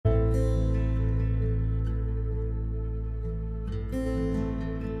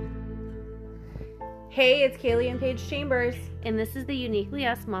Hey, it's Kaylee and Paige Chambers. And this is the Uniquely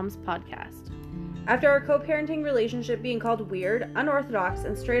Us Moms podcast. After our co-parenting relationship being called weird, unorthodox,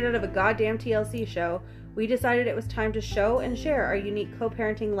 and straight out of a goddamn TLC show, we decided it was time to show and share our unique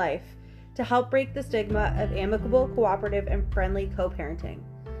co-parenting life to help break the stigma of amicable, cooperative, and friendly co-parenting.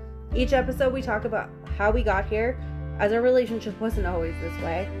 Each episode we talk about how we got here, as our relationship wasn't always this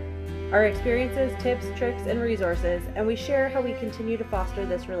way, our experiences, tips, tricks, and resources, and we share how we continue to foster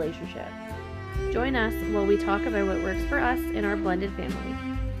this relationship. Join us while we talk about what works for us in our blended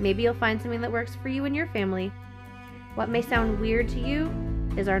family. Maybe you'll find something that works for you and your family. What may sound weird to you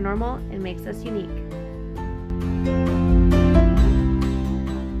is our normal and makes us unique.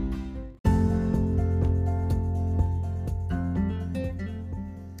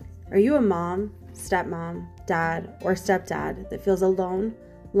 Are you a mom, stepmom, dad, or stepdad that feels alone,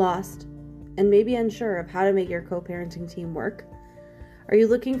 lost, and maybe unsure of how to make your co-parenting team work? Are you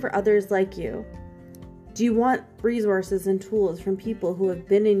looking for others like you? Do you want resources and tools from people who have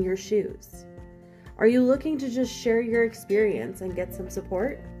been in your shoes? Are you looking to just share your experience and get some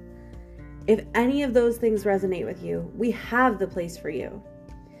support? If any of those things resonate with you, we have the place for you.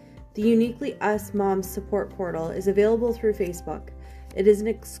 The Uniquely Us Moms support portal is available through Facebook. It is an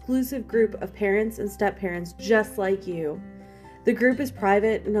exclusive group of parents and step-parents just like you. The group is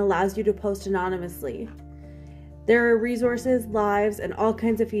private and allows you to post anonymously. There are resources, lives, and all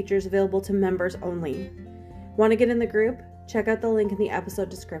kinds of features available to members only. Want to get in the group? Check out the link in the episode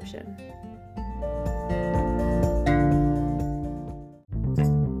description.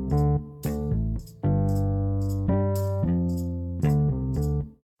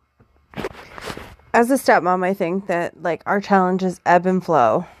 As a stepmom, I think that our challenges ebb and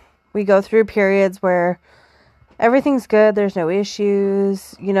flow. We go through periods where everything's good, there's no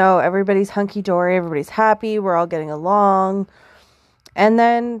issues, everybody's hunky-dory, everybody's happy, we're all getting along. And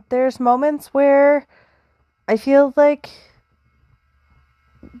then there's moments where I feel like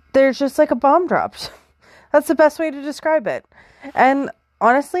there's just a bomb dropped. That's the best way to describe it. And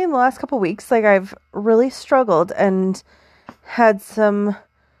honestly, in the last couple weeks, I've really struggled and had some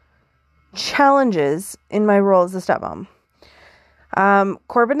challenges in my role as a stepmom.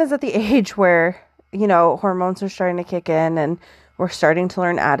 Corbin is at the age where hormones are starting to kick in and we're starting to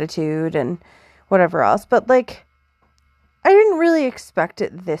learn attitude and whatever else. But I didn't really expect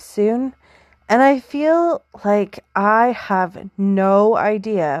it this soon. And I feel like I have no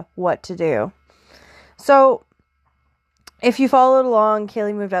idea what to do. So if you followed along,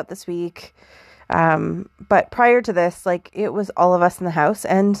 Kaylee moved out this week. But prior to this, it was all of us in the house.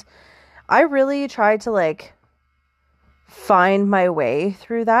 And I really tried to find my way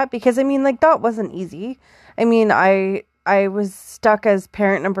through that because that wasn't easy. I was stuck as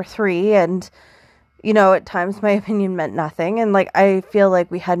parent number 3 and at times my opinion meant nothing. And I feel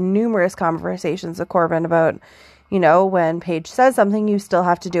like we had numerous conversations with Corbin about, when Paige says something, you still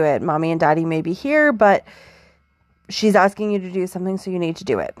have to do it. Mommy and daddy may be here, but she's asking you to do something, so you need to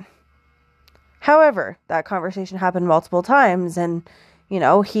do it. However, that conversation happened multiple times and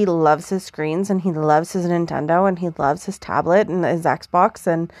he loves his screens and he loves his Nintendo and he loves his tablet and his Xbox.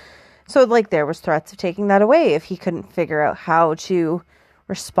 And so there was threats of taking that away if he couldn't figure out how to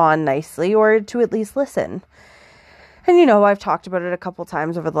respond nicely or to at least listen. And I've talked about it a couple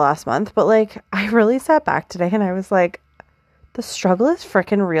times over the last month, but I really sat back today and I was the struggle is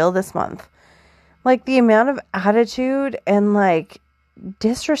freaking real this month. The amount of attitude and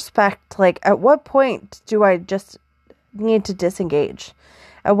disrespect, at what point do I just need to disengage?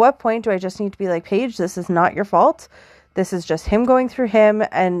 At what point do I just need to be Paige, this is not your fault. This is just him going through him,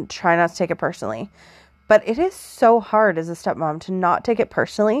 and try not to take it personally. But it is so hard as a stepmom to not take it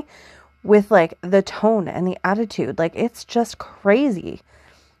personally with the tone and the attitude. It's just crazy.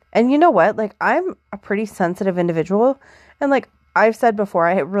 And you know what? I'm a pretty sensitive individual. And I've said before,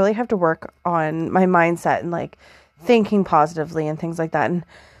 I really have to work on my mindset and thinking positively and things like that. And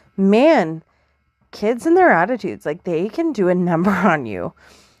man, kids and their attitudes, they can do a number on you.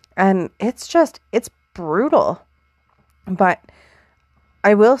 And it's brutal. But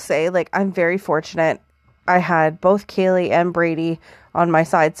I will say, I'm very fortunate. I had both Kaylee and Brady on my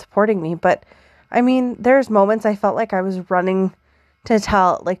side supporting me. But there's moments I felt I was running to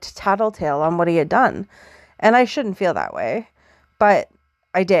tattletale on what he had done. And I shouldn't feel that way. But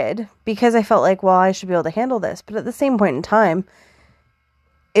I did, because I felt I should be able to handle this. But at the same point in time,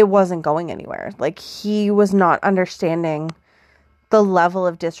 it wasn't going anywhere. He was not understanding the level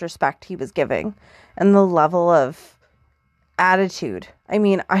of disrespect he was giving and the level of attitude.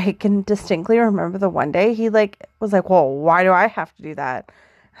 I can distinctly remember the one day he was well, why do I have to do that?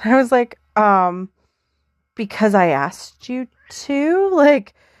 And I was because I asked you to.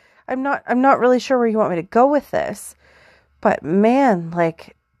 I'm not really sure where you want me to go with this. But man,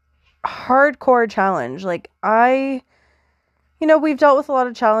 like, hardcore challenge. Like, we've dealt with a lot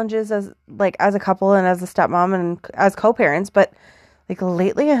of challenges as a couple and as a stepmom and as co-parents, but like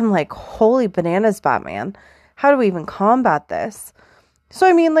lately I'm like, holy bananas, Batman. How do we even combat this? So,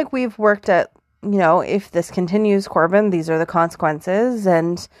 I mean, like, we've worked at, if this continues, Corbin, these are the consequences,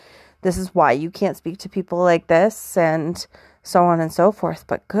 and this is why you can't speak to people like this, and so on and so forth.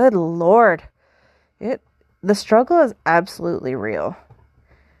 But good Lord, the struggle is absolutely real.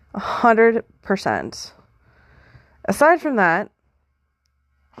 100%. Aside from that,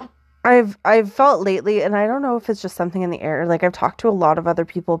 I've felt lately, and I don't know if it's just something in the air, like, I've talked to a lot of other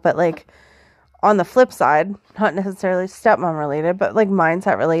people, but like, on the flip side, not necessarily stepmom related, but like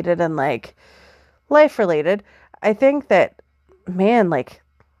mindset related and like life related, I think that, man, like,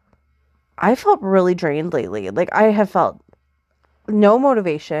 I felt really drained lately. Like, I have felt no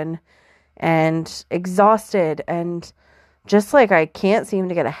motivation and exhausted and just like I can't seem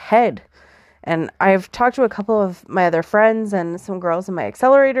to get ahead. And I've talked to a couple of my other friends and some girls in my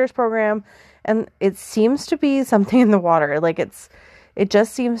accelerators program, and it seems to be something in the water. Like, it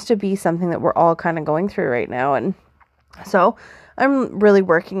just seems to be something that we're all kind of going through right now. And so I'm really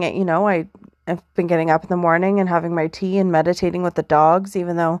working at, I've been getting up in the morning and having my tea and meditating with the dogs,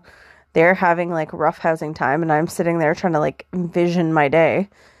 even though they're having like roughhousing time and I'm sitting there trying to like envision my day.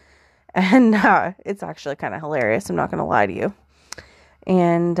 And it's actually kind of hilarious. I'm not going to lie to you.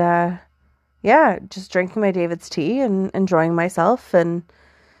 And just drinking my David's tea and enjoying myself and,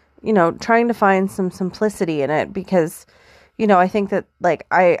 trying to find some simplicity in it because, I think that like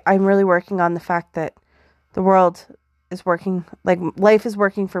I'm really working on the fact that the world is working, like life is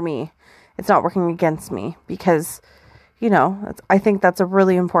working for me. It's not working against me because, I think that's a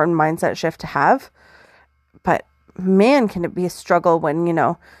really important mindset shift to have. But man, can it be a struggle when,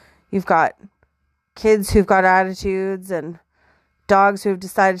 you've got kids who've got attitudes and dogs who've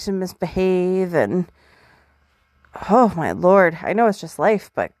decided to misbehave and, oh my Lord, I know it's just life,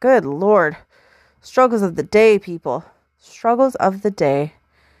 but good Lord, struggles of the day, people. Struggles of the day.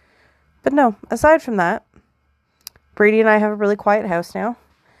 But no, aside from that, Brady and I have a really quiet house now.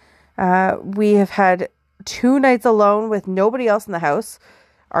 We have had 2 nights alone with nobody else in the house.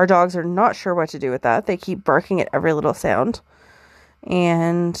 Our dogs are not sure what to do with that. They keep barking at every little sound.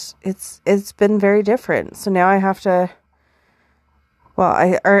 And it's been very different. So now I have to,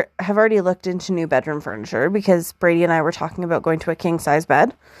 I have already looked into new bedroom furniture because Brady and I were talking about going to a king size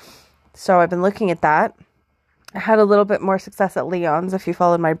bed. So I've been looking at that. I had a little bit more success at Leon's, if you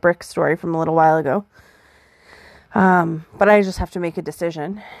followed my brick story from a little while ago. But I just have to make a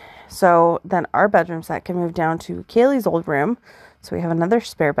decision. So then our bedroom set can move down to Kaylee's old room. So we have another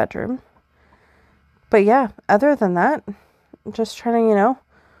spare bedroom. But yeah, other than that, just trying to,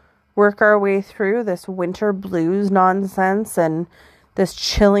 work our way through this winter blues nonsense and this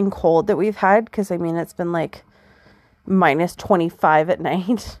chilling cold that we've had. Because, I mean, it's been like minus 25 at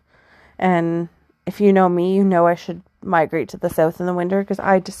night. And if you know me, you know I should migrate to the south in the winter because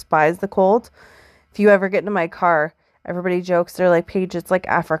I despise the cold. If you ever get into my car, everybody jokes, they're like, Paige, it's like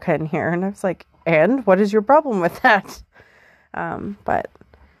Africa in here. And I was like, and what is your problem with that? But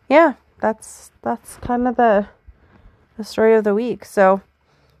yeah, that's kind of the story of the week. So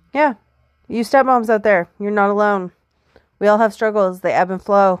yeah, you stepmoms out there, you're not alone. We all have struggles. They ebb and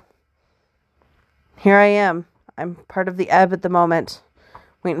flow. Here I am. I'm part of the ebb at the moment,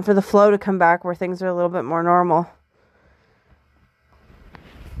 waiting for the flow to come back where things are a little bit more normal.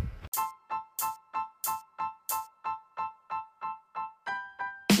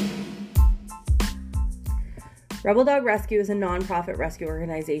 Rebel Dog Rescue is a non-profit rescue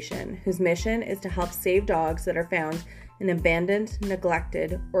organization whose mission is to help save dogs that are found in abandoned,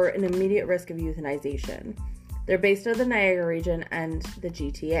 neglected, or in immediate risk of euthanization. They're based out of the Niagara region and the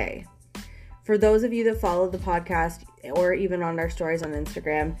GTA. For those of you that follow the podcast or even on our stories on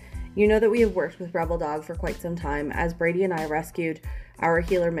Instagram, you know that we have worked with Rebel Dog for quite some time as Brady and I rescued our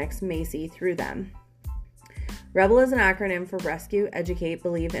healer mix Macy through them. Rebel is an acronym for Rescue, Educate,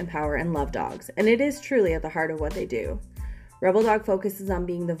 Believe, Empower, and Love Dogs, and it is truly at the heart of what they do. Rebel Dog focuses on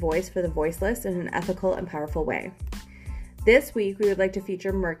being the voice for the voiceless in an ethical and powerful way. This week, we would like to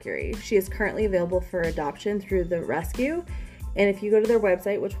feature Mercury. She is currently available for adoption through the rescue, and if you go to their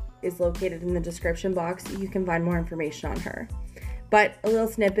website, which is located in the description box, you can find more information on her. But a little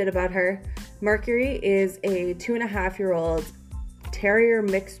snippet about her. Mercury is a 2.5-year-old terrier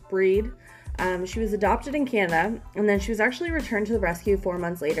mixed breed. She was adopted in Canada, and then she was actually returned to the rescue 4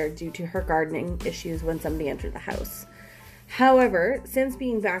 months later due to her gardening issues when somebody entered the house. However, since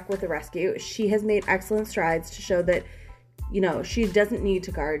being back with the rescue, she has made excellent strides to show that you know, she doesn't need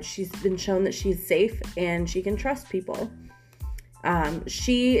to guard. She's been shown that she's safe and she can trust people.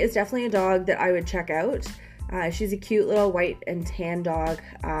 She is definitely a dog that I would check out. She's a cute little white and tan dog.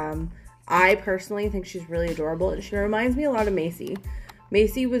 I personally think she's really adorable, and she reminds me a lot of Macy.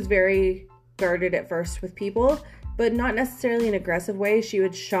 Macy was very guarded at first with people, but not necessarily in an aggressive way. She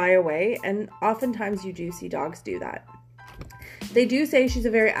would shy away, and oftentimes you do see dogs do that. They do say she's a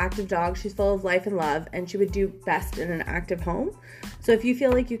very active dog. She's full of life and love, and she would do best in an active home. So if you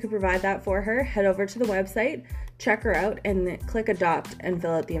feel like you could provide that for her, head over to the website, check her out, and click adopt and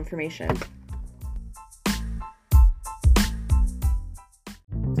fill out the information.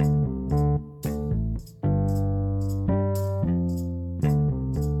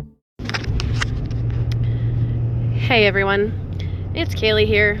 Hey everyone, it's Kaylee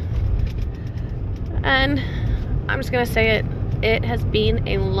here, and I'm just gonna say it. It has been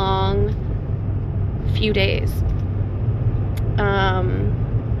a long few days.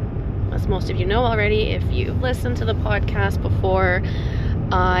 As most of you know already, if you've listened to the podcast before,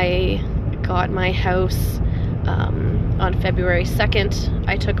 I got my house on February 2nd.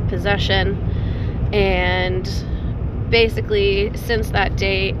 I took possession, and basically since that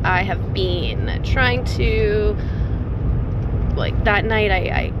day I have been trying to, like, that night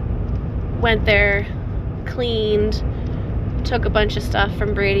I went there, cleaned, took a bunch of stuff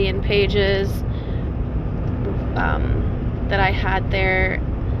from Brady and Paige's that I had there,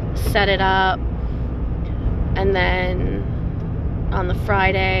 set it up, and then on the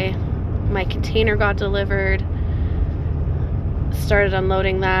Friday my container got delivered, started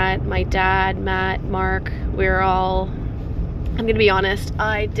unloading that. My dad, Matt, Mark, we were all, I'm gonna be honest,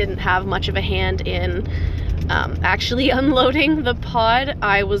 I didn't have much of a hand in actually unloading the pod.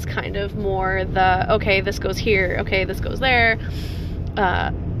 I was kind of more the, okay, this goes here, okay, this goes there,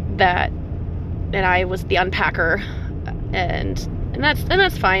 and I was the unpacker, and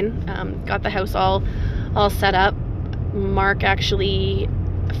that's fine. Got the house all set up. Mark actually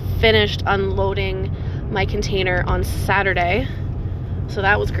finished unloading my container on Saturday, so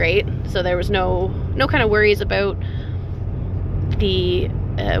that was great. So there was no kind of worries about the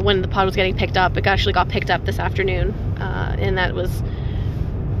when the pod was getting picked up. It actually got picked up this afternoon, and that was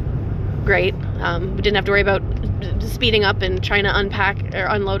great. We didn't have to worry about speeding up and trying to unpack or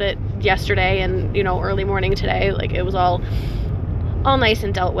unload it yesterday and, you know, early morning today. Like, it was all nice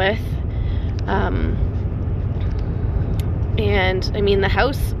and dealt with. And I mean, the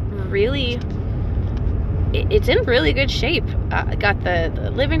house really, it's in really good shape. Got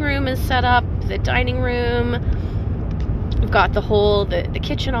the living room is set up, the dining room. We've got the whole, the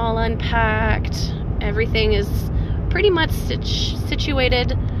kitchen all unpacked. Everything is pretty much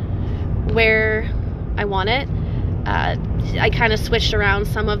situated where I want it. I kind of switched around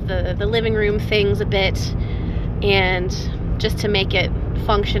some of the living room things a bit, and just to make it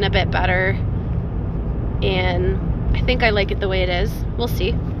function a bit better. And I think I like it the way it is. We'll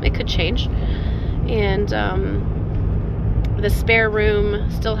see. It could change. And the spare room,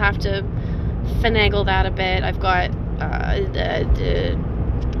 still have to finagle that a bit. I've got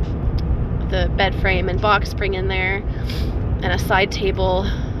the bed frame and box spring in there, and a side table,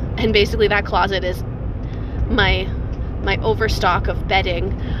 and basically that closet is my overstock of bedding,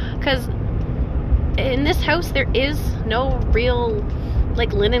 because in this house there is no real,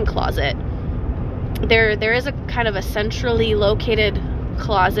 like, linen closet. There is a kind of a centrally located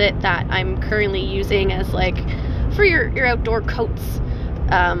closet that I'm currently using as, like, for your outdoor coats.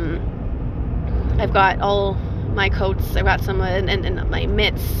 I've got all my coats. I've got some and my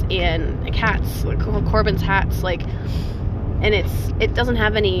mitts and like hats, like Corbin's hats, like, and it doesn't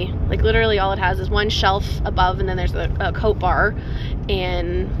have any, like, literally all it has is one shelf above, and then there's a coat bar,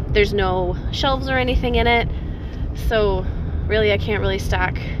 and there's no shelves or anything in it. So really I can't really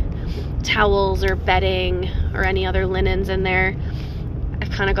stack towels or bedding or any other linens in there. I've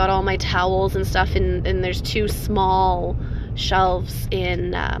kind of got all my towels and stuff in, and there's two small shelves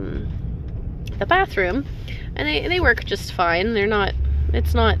in the bathroom, and they work just fine.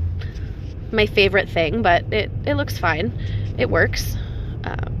 It's not my favorite thing, but it looks fine. It works.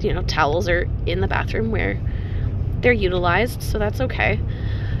 You know, towels are in the bathroom where they're utilized, so that's okay.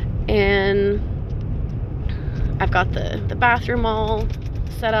 And I've got the bathroom all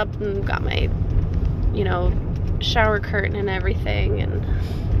set up, and got my, you know, shower curtain and everything, and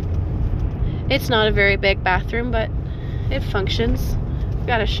it's not a very big bathroom, but it functions.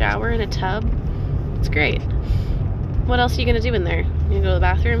 Got a shower and a tub. It's great. What else are you gonna do in there? You go to the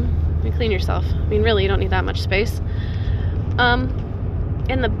bathroom, you clean yourself. I mean, really, you don't need that much space.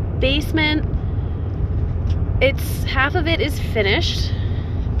 In the basement, it's half of it is finished.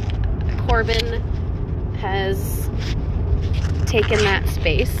 Corbin has taken that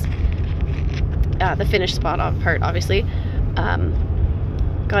space, the finished spot part, obviously.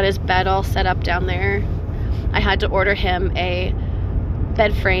 Got his bed all set up down there. I had to order him a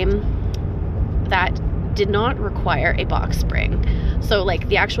bed frame that did not require a box spring. So like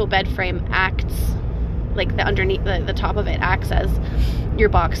the actual bed frame acts, like the underneath, the top of it acts as your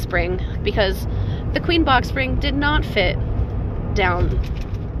box spring, because the queen box spring did not fit down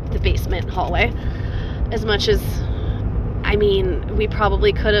the basement hallway. As much as, I mean, we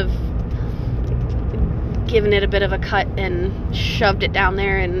probably could have given it a bit of a cut and shoved it down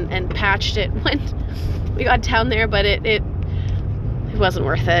there and patched it when we got down there, but it wasn't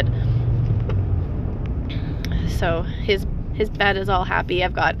worth it. So his bed is all happy.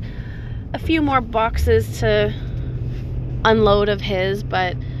 I've got a few more boxes to unload of his,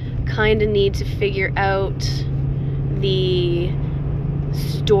 but kind of need to figure out the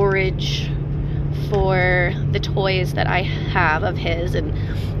storage for the toys that I have of his, and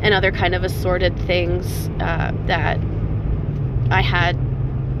other kind of assorted things that I had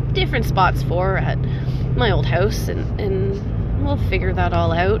different spots for at my old house, and we'll figure that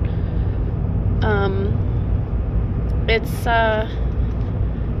all out.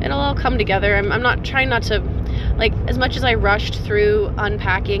 It'll all come together. I'm not trying not to, like, as much as I rushed through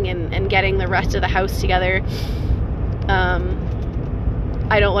unpacking and getting the rest of the house together,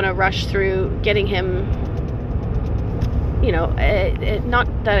 I don't want to rush through getting him, you know, not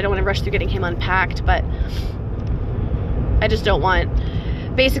that I don't want to rush through getting him unpacked, but I just don't want,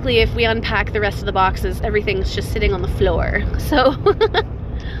 basically, if we unpack the rest of the boxes, everything's just sitting on the floor. So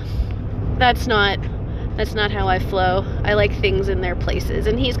that's not how I flow. I like things in their places,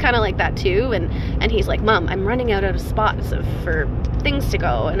 and he's kind of like that too, and he's like, Mom, I'm running out of spots for things to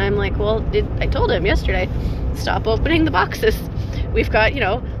go. And I'm like, well, I told him yesterday, stop opening the boxes. We've got, you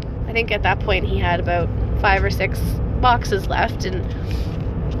know, I think at that point he had about 5 or 6 boxes left, and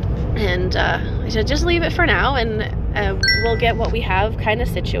I said, just leave it for now, and we'll get what we have kind of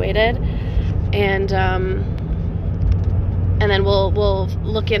situated, and then we'll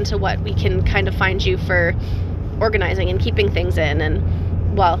look into what we can kind of find you for organizing and keeping things in. And,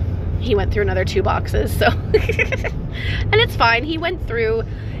 well, he went through another 2 boxes, so and it's fine. He went through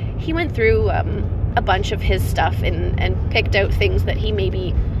a bunch of his stuff and picked out things that he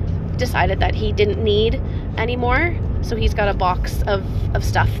maybe decided that he didn't need anymore. So he's got a box of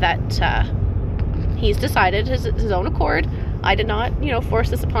stuff that he's decided his own accord. I did not, you know, force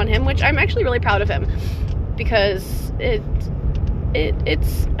this upon him, which I'm actually really proud of him, because it's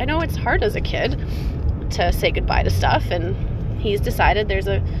I know it's hard as a kid to say goodbye to stuff, and he's decided there's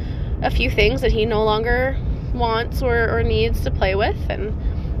a few things that he no longer wants or needs to play with. And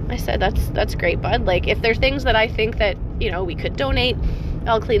I said, that's great, bud. Like, if there's things that I think that, you know, we could donate,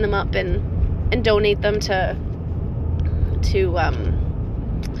 I'll clean them up and donate them to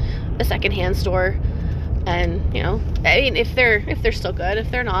the secondhand store. And, you know, I mean, if they're still good. If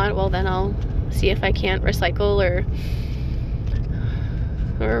they're not, well, then I'll see if I can't recycle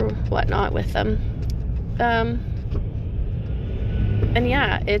or whatnot with them. And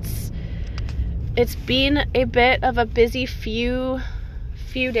yeah, it's been a bit of a busy few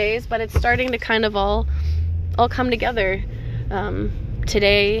days, but it's starting to kind of all come together.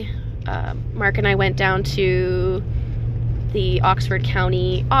 Today, Mark and I went down to the Oxford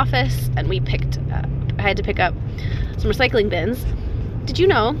County office, and I had to pick up some recycling bins. Did you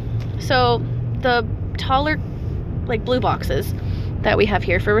know? So the taller, like, blue boxes that we have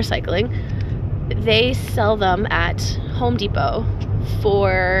here for recycling, they sell them at Home Depot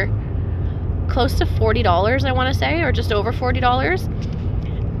for close to $40, I want to say, or just over $40.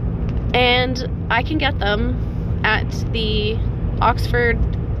 And I can get them at the Oxford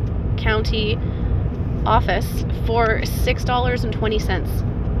County office for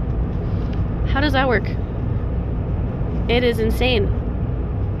 $6.20. How does that work? It is insane.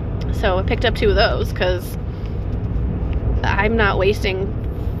 So I picked up 2 of those because I'm not wasting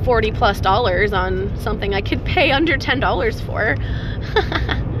 $40+ on something I could pay under $10 for.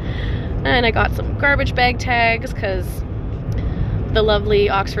 And I got some garbage bag tags because the lovely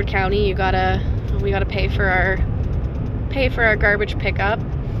Oxford County, we gotta pay for our garbage pickup.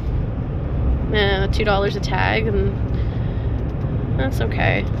 $2 a tag, and that's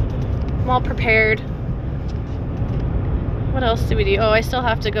okay. I'm all prepared. What else do we do? Oh, I still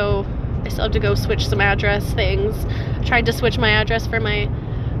have to go switch some address things. I tried to switch my address for my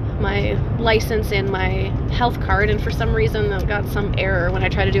license and my health card, and for some reason I got some error when I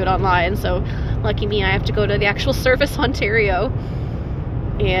tried to do it online. So lucky me, I have to go to the actual Service Ontario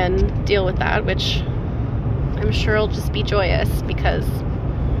and deal with that, which I'm sure will just be joyous, because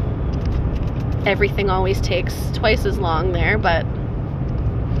everything always takes twice as long there, but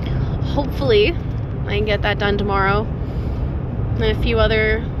hopefully I can get that done tomorrow. And a few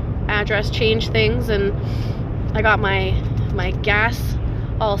other address change things, and I got my gas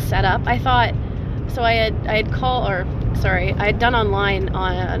all set up. I thought, so I had done online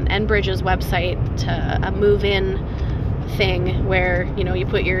on Enbridge's website a move-in thing where, you know, you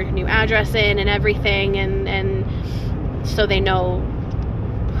put your new address in and everything, and so they know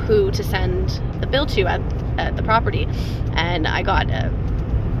who to send the bill to at the property. And I got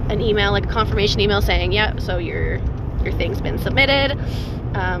an email, like a confirmation email saying, yeah, so your thing's been submitted.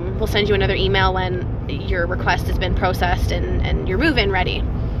 We'll send you another email when your request has been processed and your move-in ready.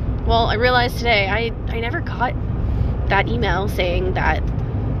 Well, I realized today I never got that email saying that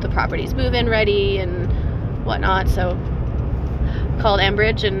the property's move-in ready and whatnot, so called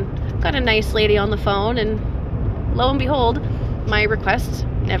Enbridge and got a nice lady on the phone, and lo and behold, my request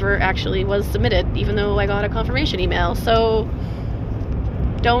never actually was submitted, even though I got a confirmation email. So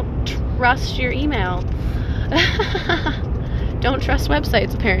don't trust your email. Don't trust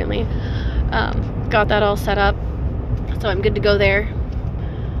websites, apparently. Got that all set up, so I'm good to go there.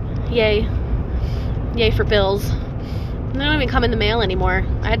 Yay for bills. They don't even come in the mail anymore.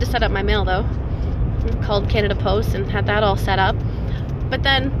 I had to set up my mail though. Called Canada Post and had that all set up. But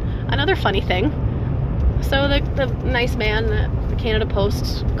then another funny thing, so the nice man at the Canada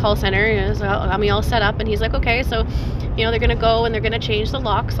Post call center got me all set up, and he's like, okay, so, you know, they're gonna go and they're gonna change the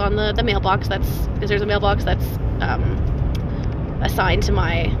locks on the mailbox, because there's a mailbox that's assigned to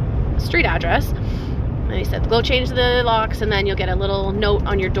my street address. And he said, go change the locks, and then you'll get a little note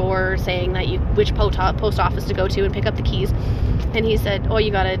on your door saying that which post office to go to and pick up the keys. And he said, oh,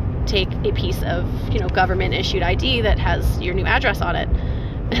 you gotta take a piece of, you know, government issued ID that has your new address on it.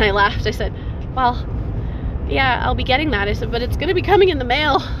 And I laughed. I said, well, yeah, I'll be getting that. I said, but it's gonna be coming in the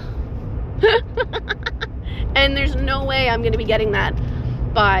mail. And there's no way I'm gonna be getting that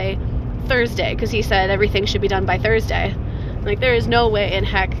by Thursday, because he said everything should be done by Thursday. Like, there is no way in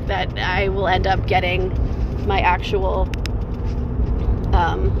heck that I will end up getting my actual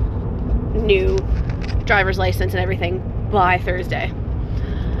new driver's license and everything by Thursday.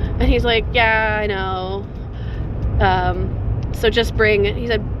 And he's like, yeah, I know. So just he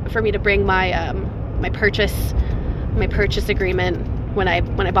said for me to bring my my purchase agreement when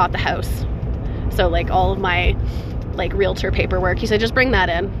I bought the house. So like all of my like realtor paperwork. He said just bring that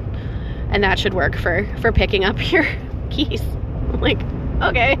in, and that should work for picking up your keys. I'm like,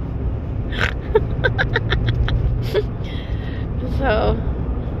 okay. So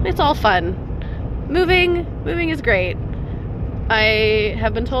it's all fun. Moving is great. I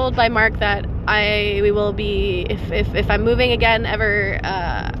have been told by Mark that we will be, if I'm moving again ever,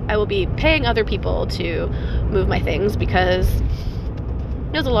 I will be paying other people to move my things, because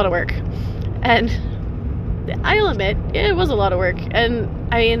it was a lot of work. And I'll admit, it was a lot of work. And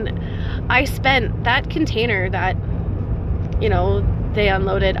I mean, I spent that container that, you know, they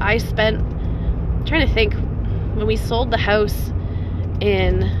unloaded. I'm trying to think, when we sold the house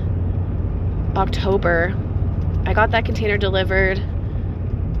in October, I got that container delivered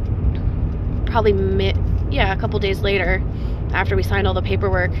probably a couple days later after we signed all the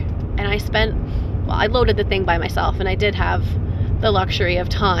paperwork. And I loaded the thing by myself, and I did have the luxury of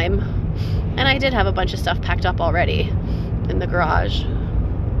time, and I did have a bunch of stuff packed up already in the garage.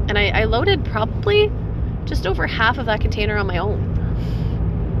 And I loaded probably just over half of that container on my own.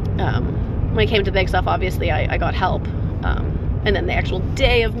 When it came to the big stuff, obviously I got help. And then the actual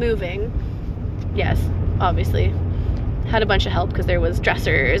day of moving, yes, obviously had a bunch of help, because there was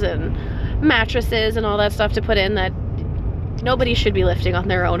dressers and mattresses and all that stuff to put in that nobody should be lifting on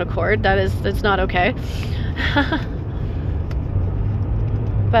their own accord. That's not okay.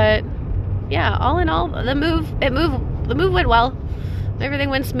 But yeah, all in all, the move went well. Everything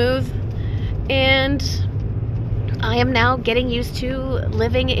went smooth, and I am now getting used to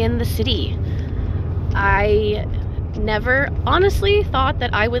living in the city. I never honestly thought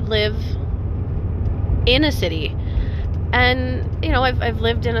that I would live in a city. And, you know, I've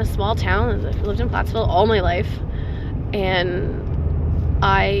lived in a small town. I've lived in Plattsville all my life. And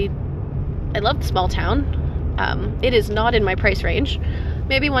I love the small town. It is not in my price range.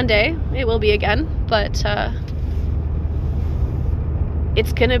 Maybe one day it will be again. But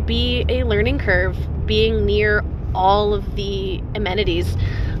it's going to be a learning curve being near all of the amenities.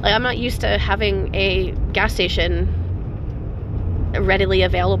 Like, I'm not used to having a gas station readily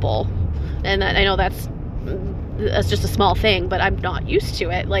available. And I know that's just a small thing, but I'm not used to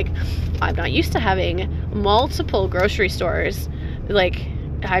it. Like, I'm not used to having multiple grocery stores. Like,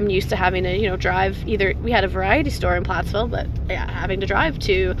 I'm used to having to, drive we had a variety store in Plattsville, but yeah, having to drive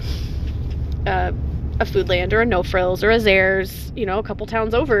to a Foodland or a No Frills or a Zares, you know, a couple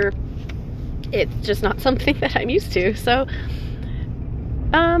towns over. It's just not something that I'm used to. So,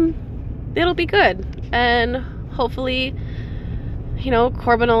 it'll be good. And hopefully, you know,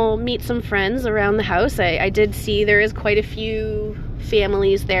 Corbin will meet some friends around the house. I did see there is quite a few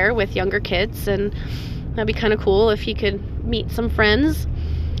families there with younger kids, and that'd be kind of cool if he could meet some friends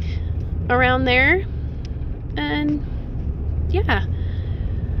around there. And yeah,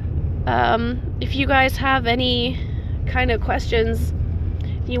 if you guys have any kind of questions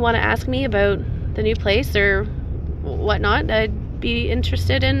you want to ask me about the new place or whatnot, I'd be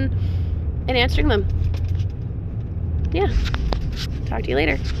interested in answering them. Yeah. Talk to you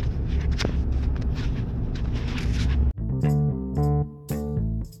later.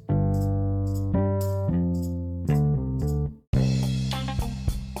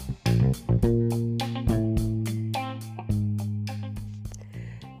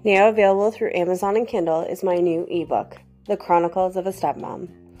 Now available through Amazon and Kindle is my new ebook, The Chronicles of a Stepmom.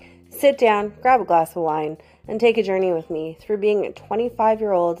 Sit down, grab a glass of wine, and take a journey with me through being a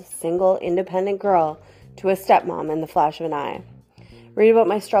 25-year-old single independent girl to a stepmom in the flash of an eye. Read about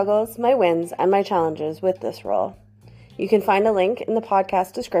my struggles, my wins, and my challenges with this role. You can find a link in the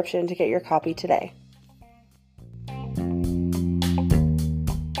podcast description to get your copy today.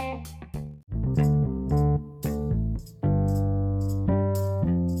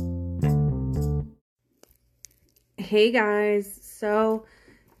 Hey guys, so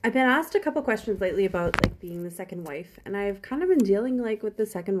I've been asked a couple questions lately about being the second wife, and I've kind of been dealing with the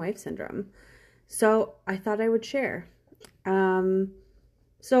second wife syndrome. So I thought I would share.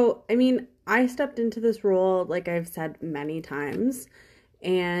 I stepped into this role, like I've said many times,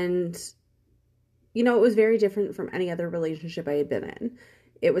 and it was very different from any other relationship I had been in.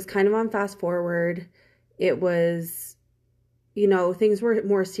 It was kind of on fast forward. It was, things were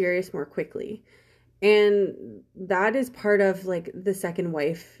more serious more quickly. And that is part of the second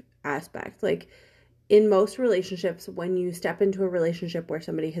wife aspect. In most relationships, when you step into a relationship where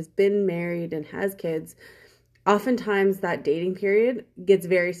somebody has been married and has kids, oftentimes that dating period gets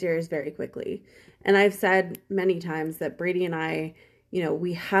very serious very quickly. And I've said many times that Brady and I,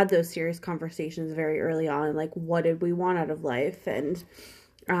 we had those serious conversations very early on, what did we want out of life? And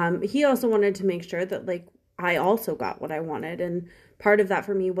he also wanted to make sure that I also got what I wanted. And part of that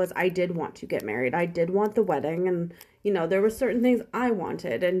for me was I did want to get married. I did want the wedding, and there were certain things I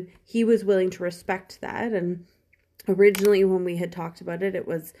wanted, and he was willing to respect that. And originally when we had talked about it,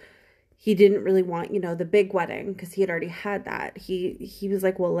 he didn't really want, the big wedding because he had already had that. He was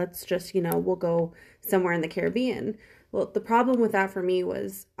like, well, let's just, we'll go somewhere in the Caribbean. Well, the problem with that for me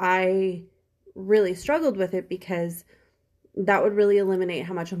was I really struggled with it because that would really eliminate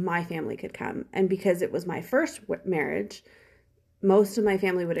how much of my family could come. And because it was my first marriage, most of my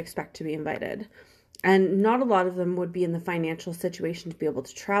family would expect to be invited. And not a lot of them would be in the financial situation to be able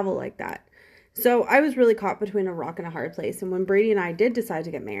to travel like that. So I was really caught between a rock and a hard place. And when Brady and I did decide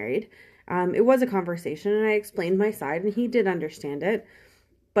to get married, it was a conversation, and I explained my side, and he did understand it.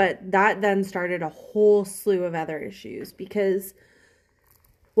 But that then started a whole slew of other issues because,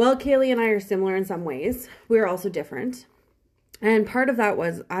 well, Kaylee and I are similar in some ways. We're also different. And part of that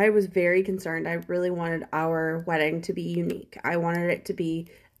was I was very concerned. I really wanted our wedding to be unique. I wanted it to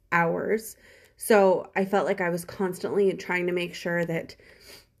be ours. So I felt like I was constantly trying to make sure that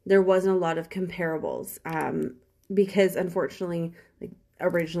there wasn't a lot of comparables. Because unfortunately,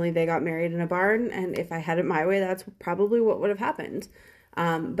 originally they got married in a barn. And if I had it my way, that's probably what would have happened.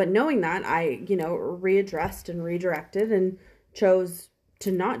 But knowing that, I, readdressed and redirected and chose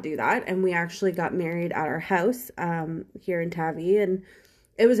to not do that. And we actually got married at our house here in Tavi, and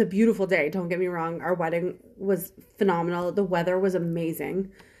it was a beautiful day. Don't get me wrong. Our wedding was phenomenal. The weather was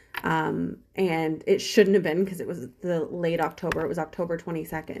amazing. And it shouldn't have been because it was the late October. It was October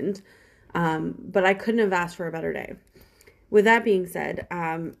 22nd. But I couldn't have asked for a better day. With that being said,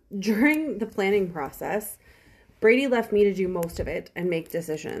 during the planning process, Brady left me to do most of it and make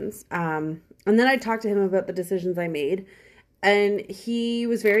decisions. And then I talked to him about the decisions I made. And he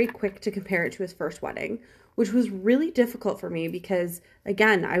was very quick to compare it to his first wedding, which was really difficult for me because,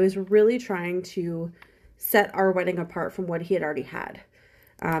 again, I was really trying to set our wedding apart from what he had already had.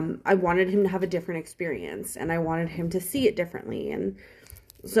 I wanted him to have a different experience, and I wanted him to see it differently. And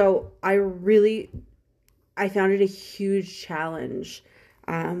so I found it a huge challenge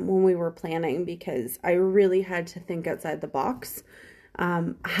when we were planning because I really had to think outside the box.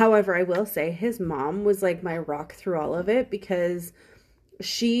 However, I will say his mom was my rock through all of it because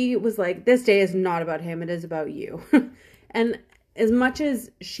she was like, this day is not about him. It is about you. And as much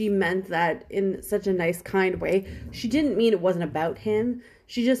as she meant that in such a nice, kind way, she didn't mean it wasn't about him.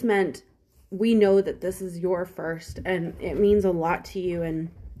 She just meant we know that this is your first and it means a lot to you. And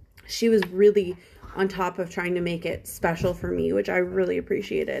she was really on top of trying to make it special for me, which I really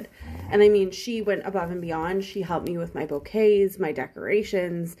appreciated. And I mean, she went above and beyond. She helped me with my bouquets, my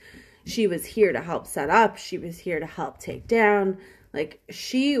decorations. She was here to help set up. She was here to help take down. Like,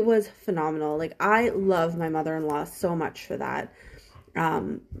 she was phenomenal. Like, I love my mother-in-law so much for that.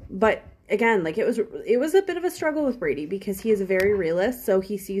 But again, like, it was a bit of a struggle with Brady because he is a very realist. So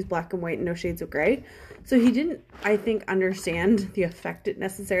he sees black and white and no shades of gray. So he didn't, I think, understand the effect it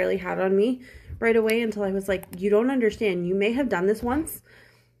necessarily had on me right away until I was like, you don't understand. You may have done this once,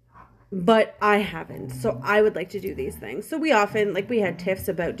 but I haven't. So I would like to do these things. So we often, like, we had tiffs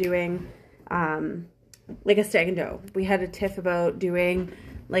about doing, like a stag and doe. We had a tiff about doing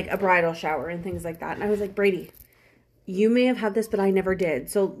like a bridal shower and things like that. And I was like, Brady, you may have had this, but I never did.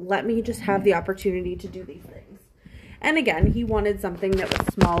 So let me just have the opportunity to do these things. And again, he wanted something that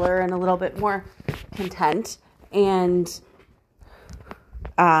was smaller and a little bit more content. And,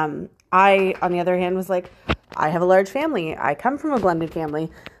 I, on the other hand, was like, I have a large family. I come from a blended family.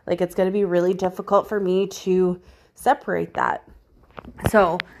 Like, it's going to be really difficult for me to separate that.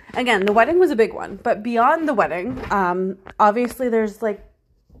 So, again, the wedding was a big one. But beyond the wedding, obviously there's, like,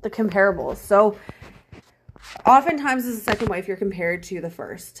 the comparables. So, oftentimes as a second wife, you're compared to the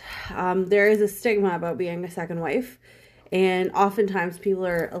first. There is a stigma about being a second wife. And oftentimes people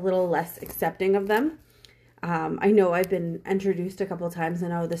are a little less accepting of them. I know I've been introduced a couple of times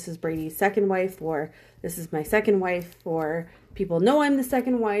and, oh, this is Brady's second wife, or this is my second wife, or people know I'm the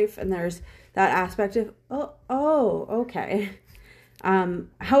second wife, and there's that aspect of, oh, okay.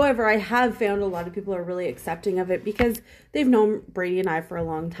 However, I have found a lot of people are really accepting of it because they've known Brady and I for a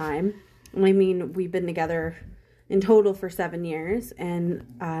long time. I mean, we've been together in total for 7 years and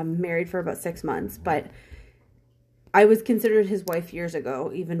married for about 6 months, but I was considered his wife years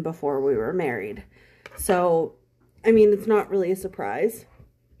ago, even before we were married. So, I mean, it's not really a surprise.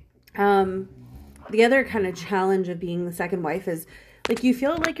 The other kind of challenge of being the second wife is, like, you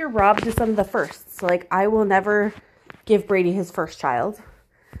feel like you're robbed of some of the firsts. Like, I will never give Brady his first child,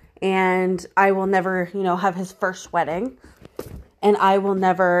 and I will never, have his first wedding, and I will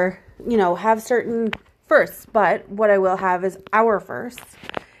never, have certain firsts, but what I will have is our firsts.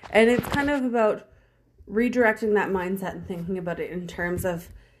 And it's kind of about redirecting that mindset and thinking about it in terms of,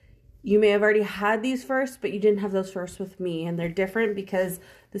 you may have already had these firsts, but you didn't have those firsts with me. And they're different because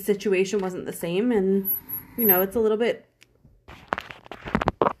the situation wasn't the same. And, it's a little bit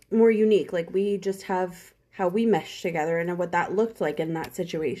more unique. Like, we just have how we mesh together and what that looked like in that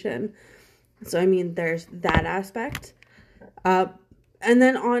situation. So, I mean, there's that aspect. And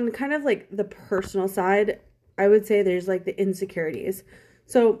then on kind of like the personal side, I would say there's like the insecurities.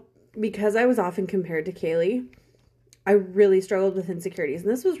 So, because I was often compared to Kaylee, I really struggled with insecurities. And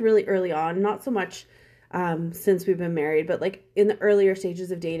this was really early on, not so much since we've been married, but like in the earlier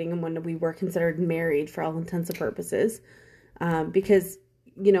stages of dating and when we were considered married for all intents and purposes. Because,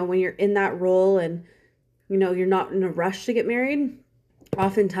 when you're in that role and, you're not in a rush to get married,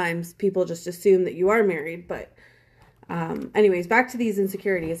 oftentimes people just assume that you are married. But anyways, back to these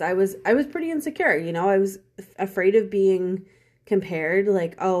insecurities. I was pretty insecure. I was afraid of being compared,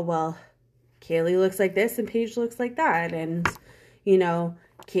 like, oh, well, Kaylee looks like this and Paige looks like that. And,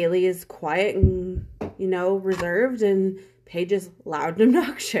 Kaylee is quiet and, reserved, and Paige is loud and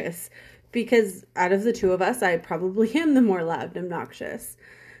obnoxious. Because out of the two of us, I probably am the more loud and obnoxious.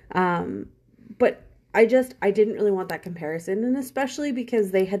 But I didn't really want that comparison. And especially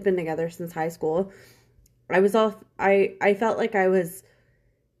because they had been together since high school. I felt like I was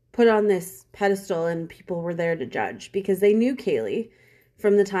put on this pedestal and people were there to judge because they knew Kaylee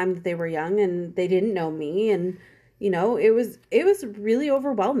from the time that they were young and they didn't know me. And, it was really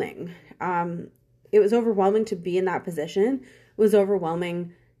overwhelming. It was overwhelming to be in that position. It was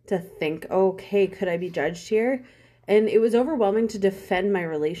overwhelming to think, okay, could I be judged here? And it was overwhelming to defend my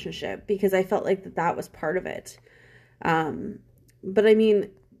relationship because I felt like that was part of it. But I mean,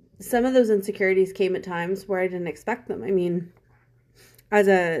 some of those insecurities came at times where I didn't expect them. I mean, as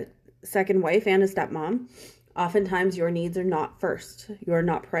a second wife and a stepmom, oftentimes your needs are not first. You're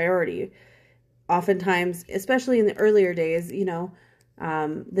not priority. Oftentimes, especially in the earlier days, the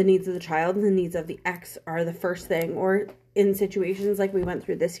needs of the child and the needs of the ex are the first thing. Or in situations like we went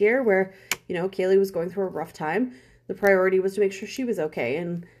through this year where, Kaylee was going through a rough time, the priority was to make sure she was okay.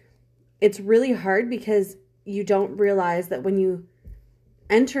 And it's really hard because you don't realize that when you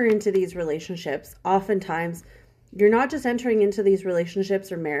enter into these relationships, oftentimes you're not just entering into these relationships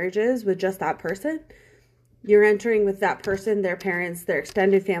or marriages with just that person. You're entering with that person, their parents, their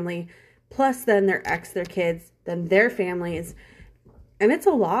extended family, plus then their ex, their kids, then their families. And it's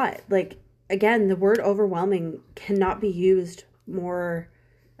a lot. Like, again, the word overwhelming cannot be used more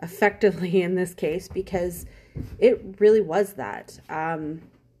effectively in this case, because it really was that. And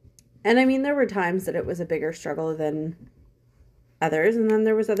I mean, there were times that it was a bigger struggle than others, and then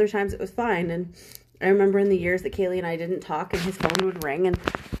there was other times it was fine. And I remember in the years that Kaylee and I didn't talk and his phone would ring, and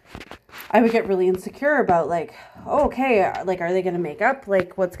I would get really insecure about, like, oh, okay, like, are they going to make up?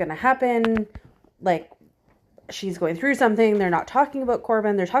 Like, what's going to happen? Like, she's going through something. They're not talking about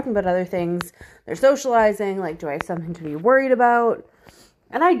Corbin. They're talking about other things. They're socializing. Like, do I have something to be worried about?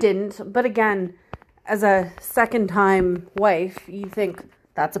 And I didn't. But again, as a second-time wife, you think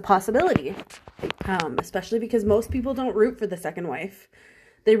that's a possibility. Especially because most people don't root for the second wife.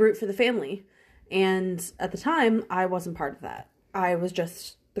 They root for the family. And at the time, I wasn't part of that. I was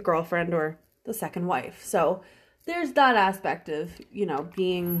just the girlfriend or the second wife. So there's that aspect of, you know,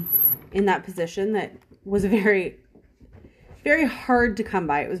 being in that position that was very, very hard to come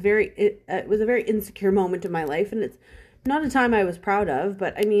by. It was a very insecure moment in my life, and it's not a time I was proud of,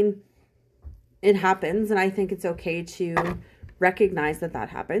 but I mean, it happens, and I think it's okay to recognize that that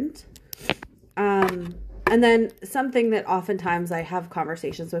happened. And then something that oftentimes I have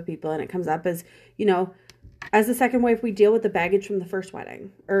conversations with people and it comes up is, you know, as a second wife, we deal with the baggage from the first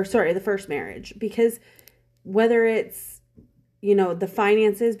wedding, the first marriage, because whether it's, you know, the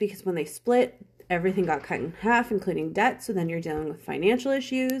finances, because when they split, everything got cut in half, including debt. So then you're dealing with financial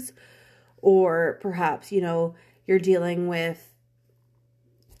issues, or perhaps, you know, you're dealing with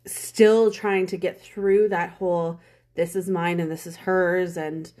still trying to get through that whole, this is mine and this is hers.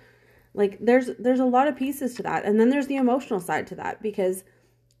 And like, there's a lot of pieces to that. And then there's the emotional side to that, because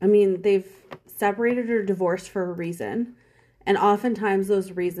I mean, they've separated or divorced for a reason. And oftentimes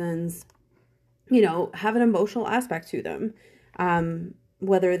those reasons, you know, have an emotional aspect to them.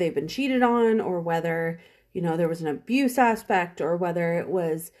 Whether they've been cheated on, or whether, you know, there was an abuse aspect, or whether it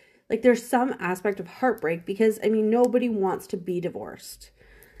was like, there's some aspect of heartbreak, because I mean, nobody wants to be divorced.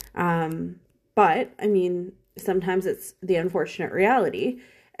 But I mean, sometimes it's the unfortunate reality,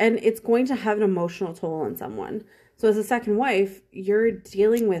 and it's going to have an emotional toll on someone. So as a second wife, you're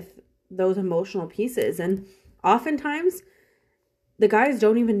dealing with those emotional pieces, and oftentimes the guys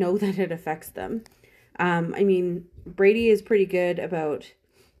don't even know that it affects them. I mean, Brady is pretty good about,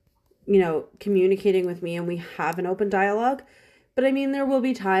 you know, communicating with me, and we have an open dialogue. But I mean, there will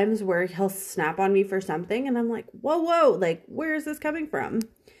be times where he'll snap on me for something, and I'm like, whoa, like, where is this coming from?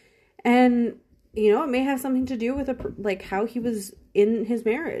 And, you know, it may have something to do with like how he was in his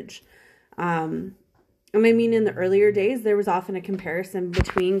marriage. And I mean, in the earlier days, there was often a comparison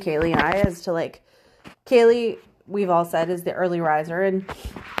between Kaylee and I as to, like, Kaylee, we've all said, is the early riser. And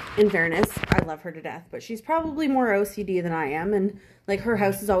in fairness, I love her to death, but she's probably more OCD than I am. And like, her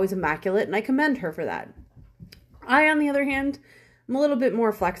house is always immaculate, and I commend her for that. I, on the other hand, I'm a little bit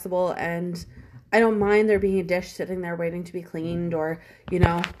more flexible, and I don't mind there being a dish sitting there waiting to be cleaned, or, you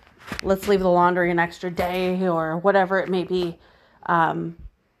know, let's leave the laundry an extra day, or whatever it may be.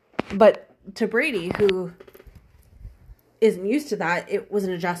 But to Brady, who isn't used to that, it was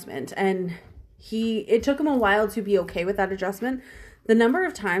an adjustment, and it took him a while to be okay with that adjustment. The number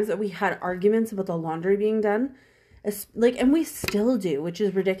of times that we had arguments about the laundry being done, and we still do, which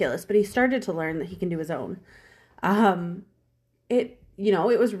is ridiculous, but he started to learn that he can do his own. It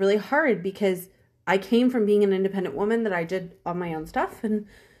was really hard, because I came from being an independent woman that I did all my own stuff, and,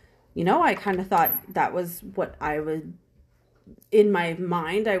 you know, I kind of thought that was what I would, in my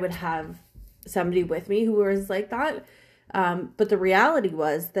mind, I would have somebody with me who was like that. But the reality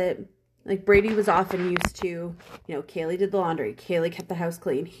was that, like, Brady was often used to, you know, Kaylee did the laundry, Kaylee kept the house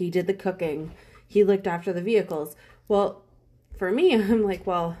clean, he did the cooking, he looked after the vehicles. Well, for me, I'm like,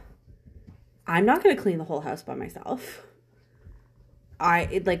 well, I'm not going to clean the whole house by myself.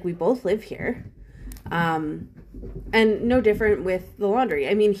 We both live here. And no different with the laundry.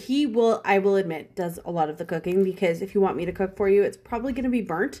 I mean, I will admit, does a lot of the cooking, because if you want me to cook for you, it's probably going to be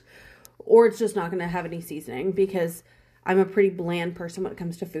burnt, or it's just not going to have any seasoning, because I'm a pretty bland person when it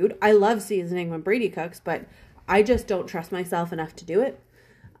comes to food. I love seasoning when Brady cooks, but I just don't trust myself enough to do it.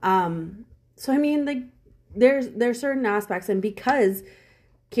 So I mean, like, there's certain aspects, and because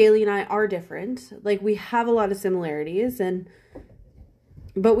Kaylee and I are different, like, we have a lot of similarities,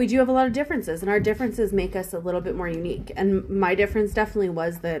 but we do have a lot of differences, and our differences make us a little bit more unique. And my difference definitely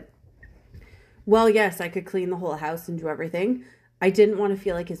was that, well, yes, I could clean the whole house and do everything. I didn't want to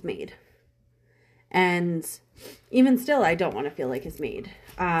feel like his maid. And even still, I don't want to feel like his maid.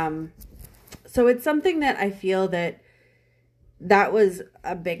 So it's something that I feel that was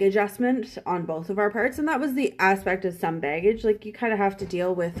a big adjustment on both of our parts. And that was the aspect of some baggage. Like, you kind of have to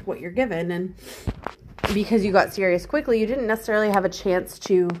deal with what you're given. And because you got serious quickly, you didn't necessarily have a chance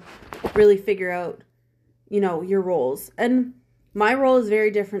to really figure out, your roles. And my role is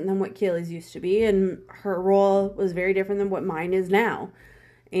very different than what Kaylee's used to be, and her role was very different than what mine is now.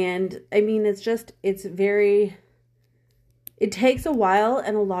 And I mean, it takes a while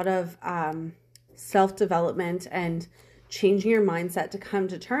and a lot of self-development and changing your mindset to come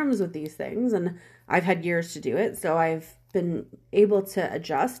to terms with these things. And I've had years to do it, so I've been able to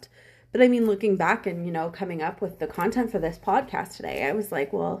adjust. But I mean, looking back and, coming up with the content for this podcast today, I was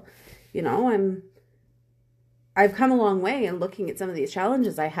like, well, I've come a long way, and looking at some of these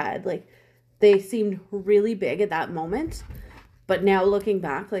challenges I had, like, they seemed really big at that moment. But now looking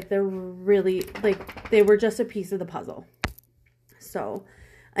back, like, they're really, like, they were just a piece of the puzzle. So,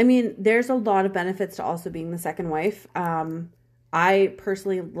 I mean, there's a lot of benefits to also being the second wife. I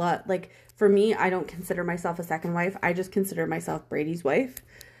personally for me, I don't consider myself a second wife. I just consider myself Brady's wife.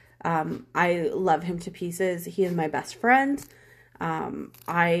 I love him to pieces. He is my best friend.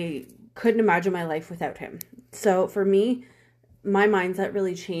 I couldn't imagine my life without him. So for me, my mindset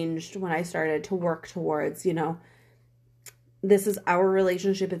really changed when I started to work towards, this is our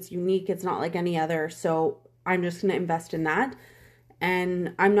relationship. It's unique. It's not like any other. So I'm just going to invest in that.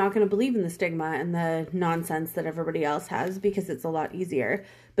 And I'm not going to believe in the stigma and the nonsense that everybody else has, because it's a lot easier.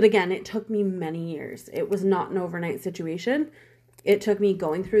 But again, it took me many years. It was not an overnight situation. It took me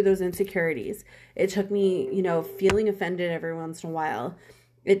going through those insecurities. It took me, feeling offended every once in a while.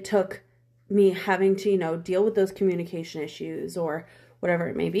 It took me having to, deal with those communication issues or whatever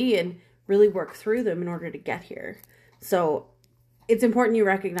it may be, and really work through them in order to get here. So it's important you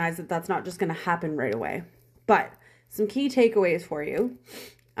recognize that that's not just going to happen right away. But some key takeaways for you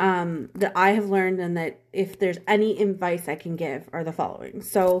that I have learned, and that if there's any advice I can give, are the following.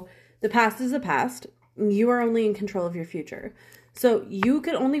 So the past is the past. You are only in control of your future. So you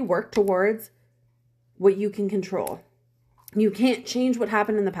can only work towards what you can control. You can't change what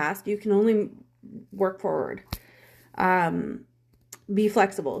happened in the past. You can only work forward. Be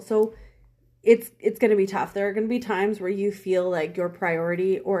flexible. So it's going to be tough. There are going to be times where you feel like your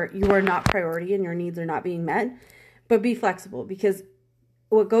priority, or you are not priority, and your needs are not being met. But be flexible, because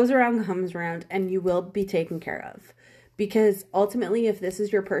what goes around comes around, and you will be taken care of. Because ultimately, if this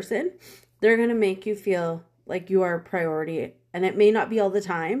is your person, they're going to make you feel like you are a priority. And it may not be all the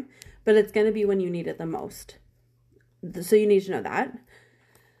time, but it's going to be when you need it the most. So you need to know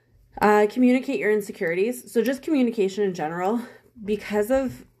that. Communicate your insecurities. So just communication in general. Because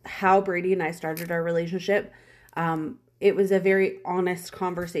of how Brady and I started our relationship, it was a very honest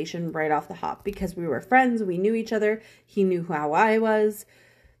conversation right off the hop, because we were friends. We knew each other. He knew how I was.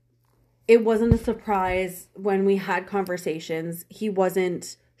 It wasn't a surprise when we had conversations. He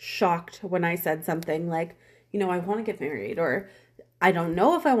wasn't shocked when I said something like, I want to get married, or I don't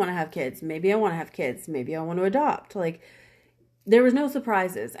know if I want to have kids. Maybe I want to have kids. Maybe I want to adopt. Like, there was no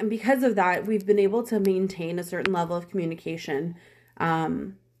surprises. And because of that, we've been able to maintain a certain level of communication,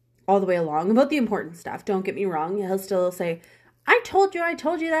 all the way along about the important stuff. Don't get me wrong. He'll still say, I told you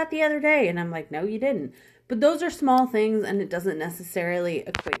that the other day. And I'm like, no, you didn't. But those are small things, and it doesn't necessarily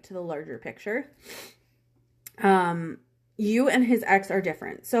equate to the larger picture. You and his ex are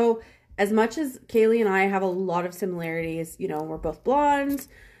different. So as much as Kaylee and I have a lot of similarities, we're both blonde.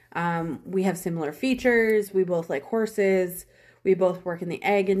 We have similar features. We both like horses. We both work in the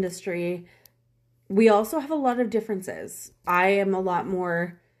ag industry. We also have a lot of differences. I am a lot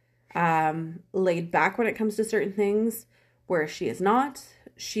more laid back when it comes to certain things, where she is not.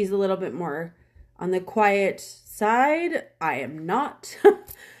 She's a little bit more on the quiet side. I am not.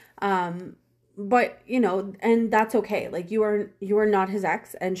 But, and that's okay. Like, you are not his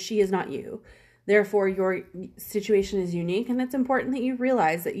ex, and she is not you. Therefore, your situation is unique, and it's important that you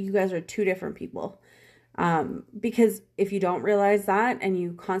realize that you guys are two different people. Because if you don't realize that, and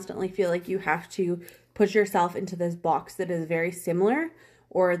you constantly feel like you have to put yourself into this box that is very similar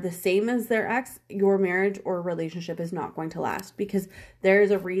or the same as their ex, your marriage or relationship is not going to last, because there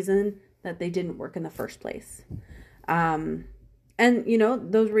is a reason that they didn't work in the first place. And,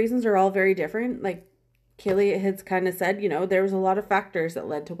 those reasons are all very different. Like Kaylee has kind of said, there was a lot of factors that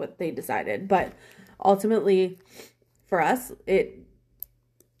led to what they decided. But ultimately, for us,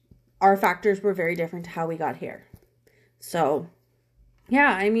 our factors were very different to how we got here. So,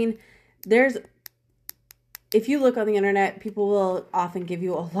 yeah, I mean, if you look on the internet, people will often give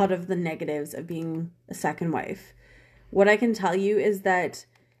you a lot of the negatives of being a second wife. What I can tell you is that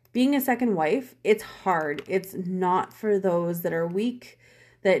being a second wife, it's hard. It's not for those that are weak,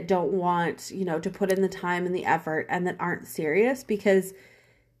 that don't want, to put in the time and the effort, and that aren't serious, because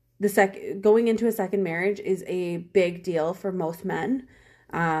going into a second marriage is a big deal for most men.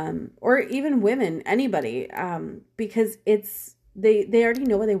 or even women, anybody, because they already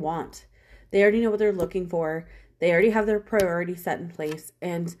know what they want. They already know what they're looking for. They already have their priorities set in place.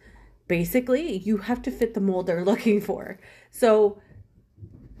 And basically, you have to fit the mold they're looking for. So,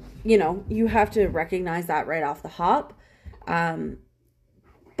 you have to recognize that right off the hop.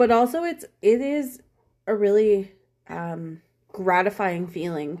 But also it is a really gratifying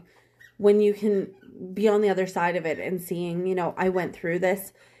feeling when you can be on the other side of it and seeing, I went through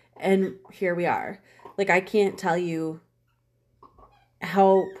this and here we are. Like, I can't tell you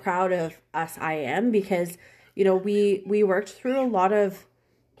how proud of us I am, because, we worked through a lot of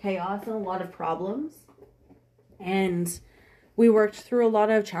chaos and a lot of problems, and we worked through a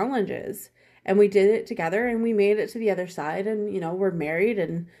lot of challenges, and we did it together, and we made it to the other side, and, we're married,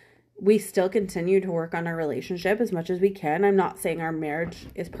 and we still continue to work on our relationship as much as we can. I'm not saying our marriage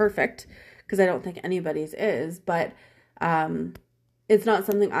is perfect, because I don't think anybody's is, but it's not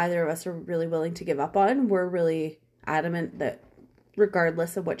something either of us are really willing to give up on. We're really adamant that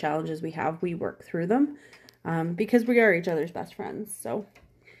regardless of what challenges we have, we work through them, because we are each other's best friends. So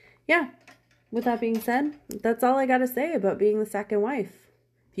yeah, with that being said, that's all I got to say about being the second wife.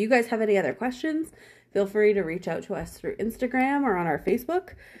 If you guys have any other questions, feel free to reach out to us through Instagram or on our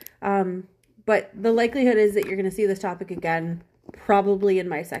Facebook. But the likelihood is that you're going to see this topic again, probably in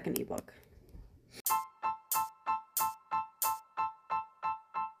my second ebook.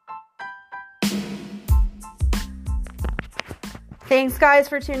 Thanks, guys,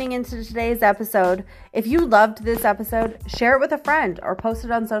 for tuning into today's episode. If you loved this episode, share it with a friend or post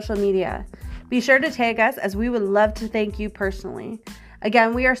it on social media. Be sure to tag us, as we would love to thank you personally.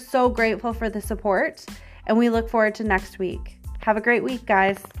 Again, we are so grateful for the support, and we look forward to next week. Have a great week,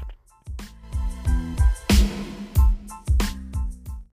 guys.